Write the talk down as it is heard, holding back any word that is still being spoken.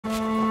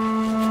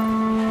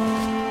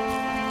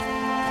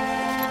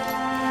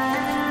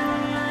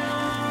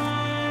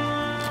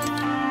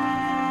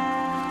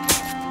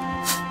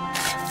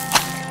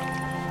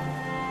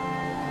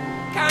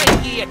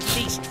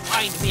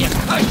find me a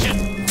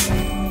cushion.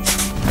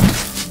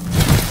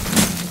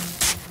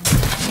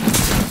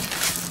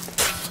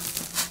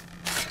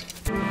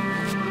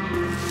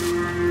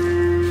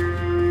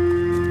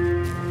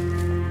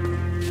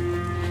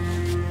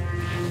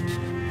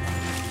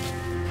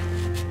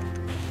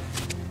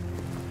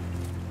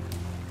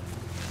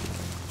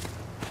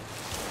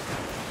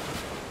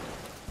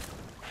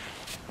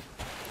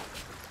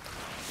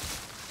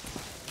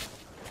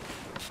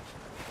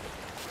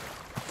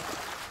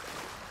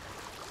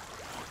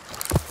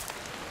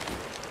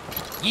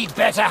 You'd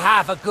better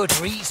have a good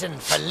reason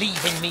for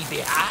leaving me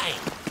behind.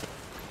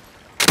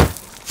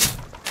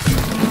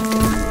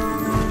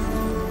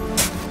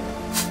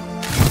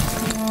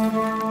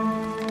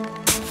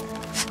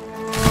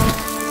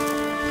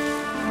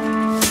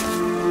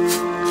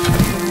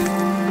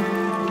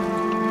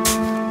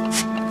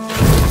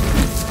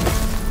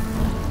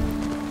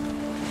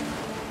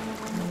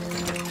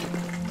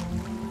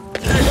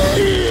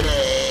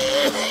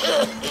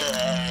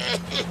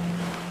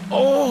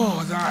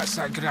 Oh, that's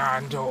a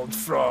grand old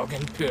frog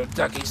in poor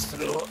Dougie's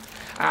throat,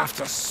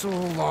 after so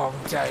long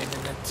down in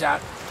the dirt,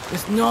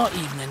 with not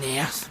even an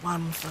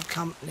earthworm for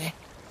company.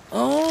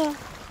 Oh,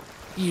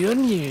 you're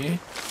new.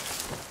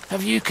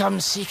 Have you come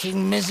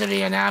seeking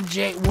misery and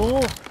abject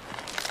woe?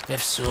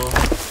 If so,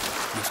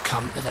 you've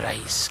come to the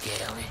right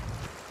skelly.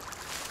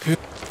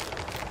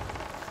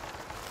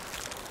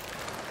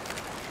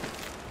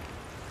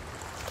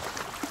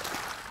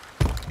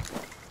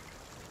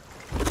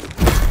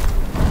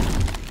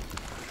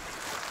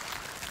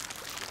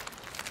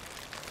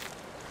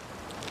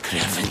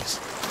 Heavens,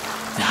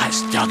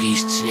 that's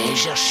Dougie's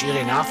treasure, sure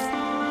enough.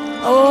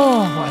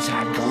 Oh, what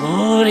a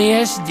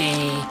glorious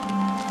day.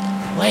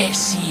 Let's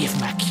see if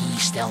my key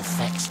still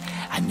fits,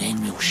 and then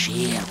we'll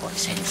share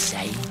what's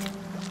inside.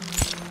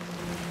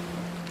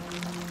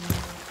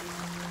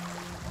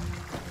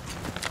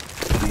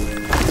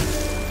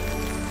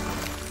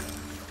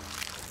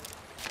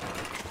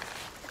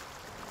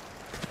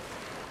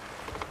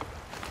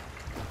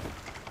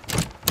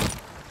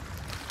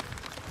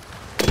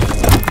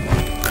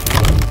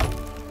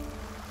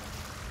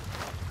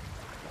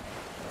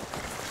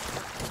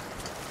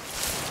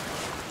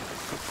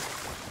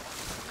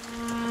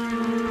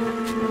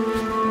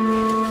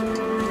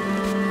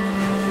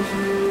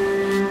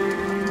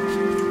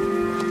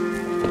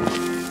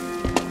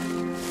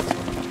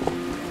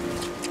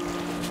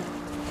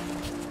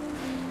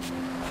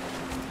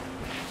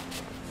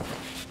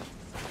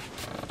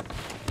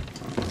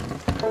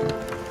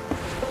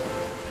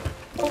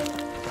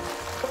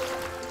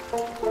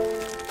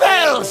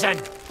 Bells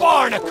and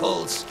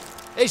barnacles!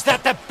 Is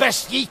that the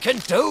best ye can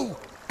do?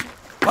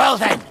 Well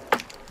then,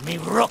 me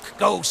rook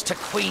goes to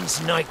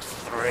Queen's Knight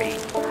 3.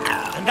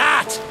 And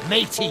that,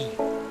 matey,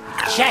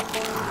 check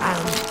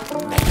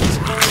and mate.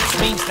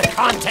 Which means the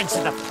contents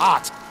of the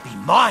pot be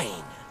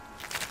mine.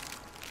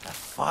 A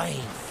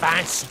fine,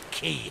 fancy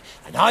key,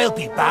 and I'll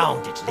be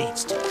bound it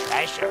leads to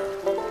treasure.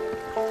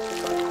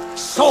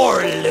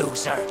 Sore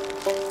loser.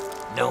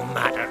 No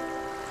matter.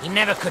 He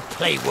never could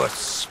play worth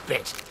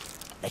spit.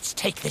 Let's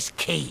take this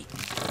key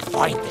and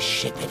find the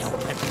ship it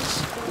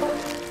opens.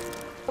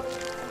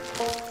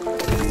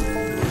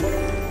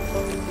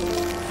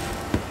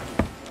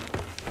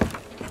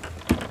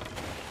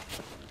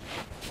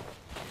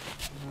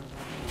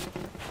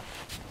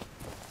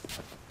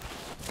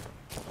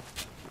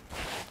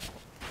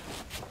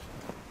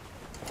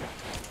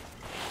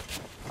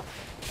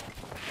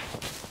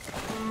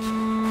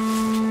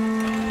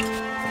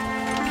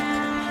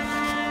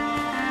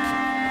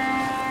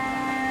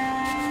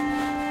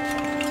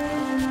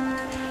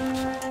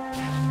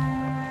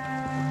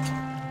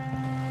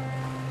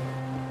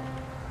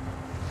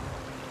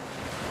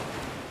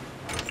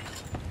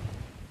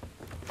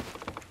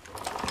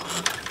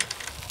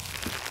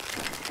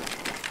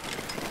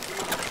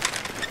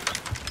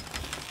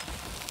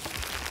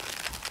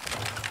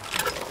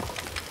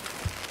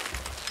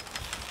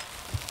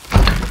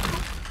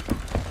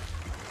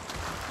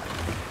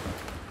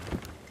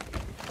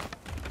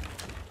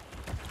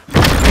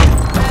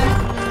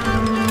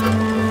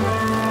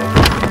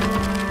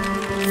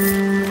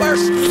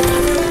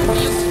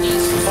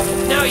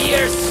 Now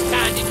you're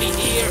standing me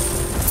here.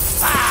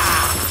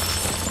 Ah!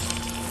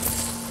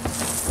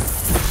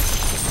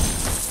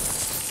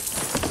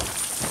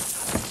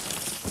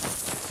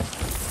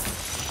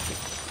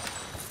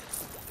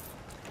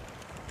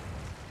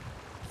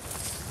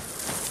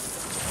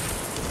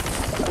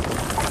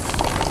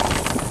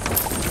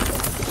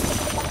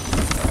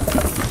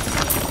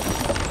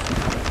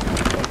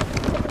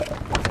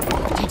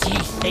 Did ye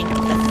think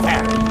the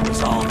ferry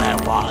was all there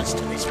was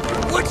to this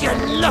world? Would you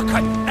look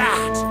at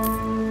that?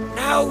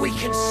 Now we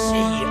can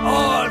see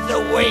all the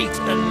way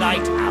to the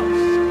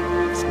lighthouse,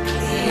 as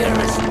clear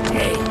as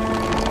day.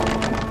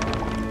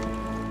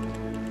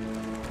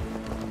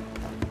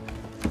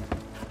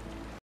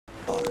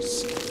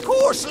 Of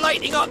course,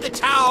 lighting up the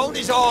town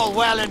is all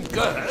well and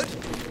good,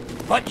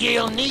 but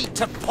you'll need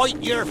to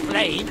point your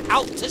flame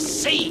out to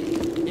sea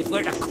if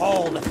we're to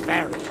call the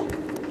ferry.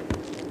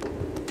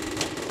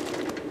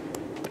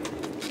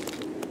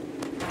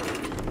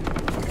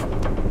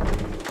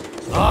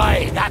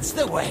 Aye, that's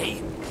the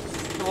way.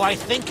 Though I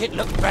think it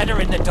looked better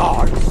in the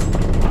dark.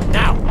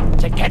 Now,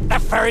 to get the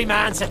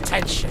ferryman's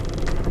attention.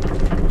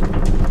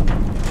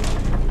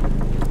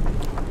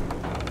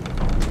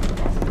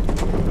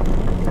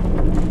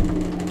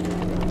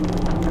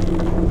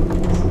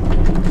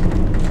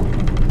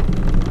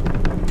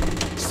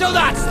 So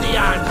that's the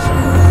answer.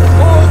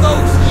 All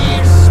those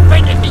years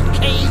spent in me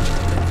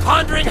cage,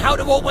 pondering how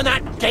to open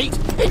that gate,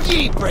 and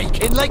ye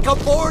break in like a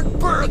born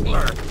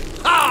burglar.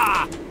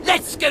 Ah!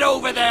 Let's get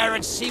over there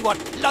and see what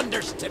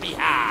plunder's to be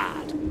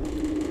had.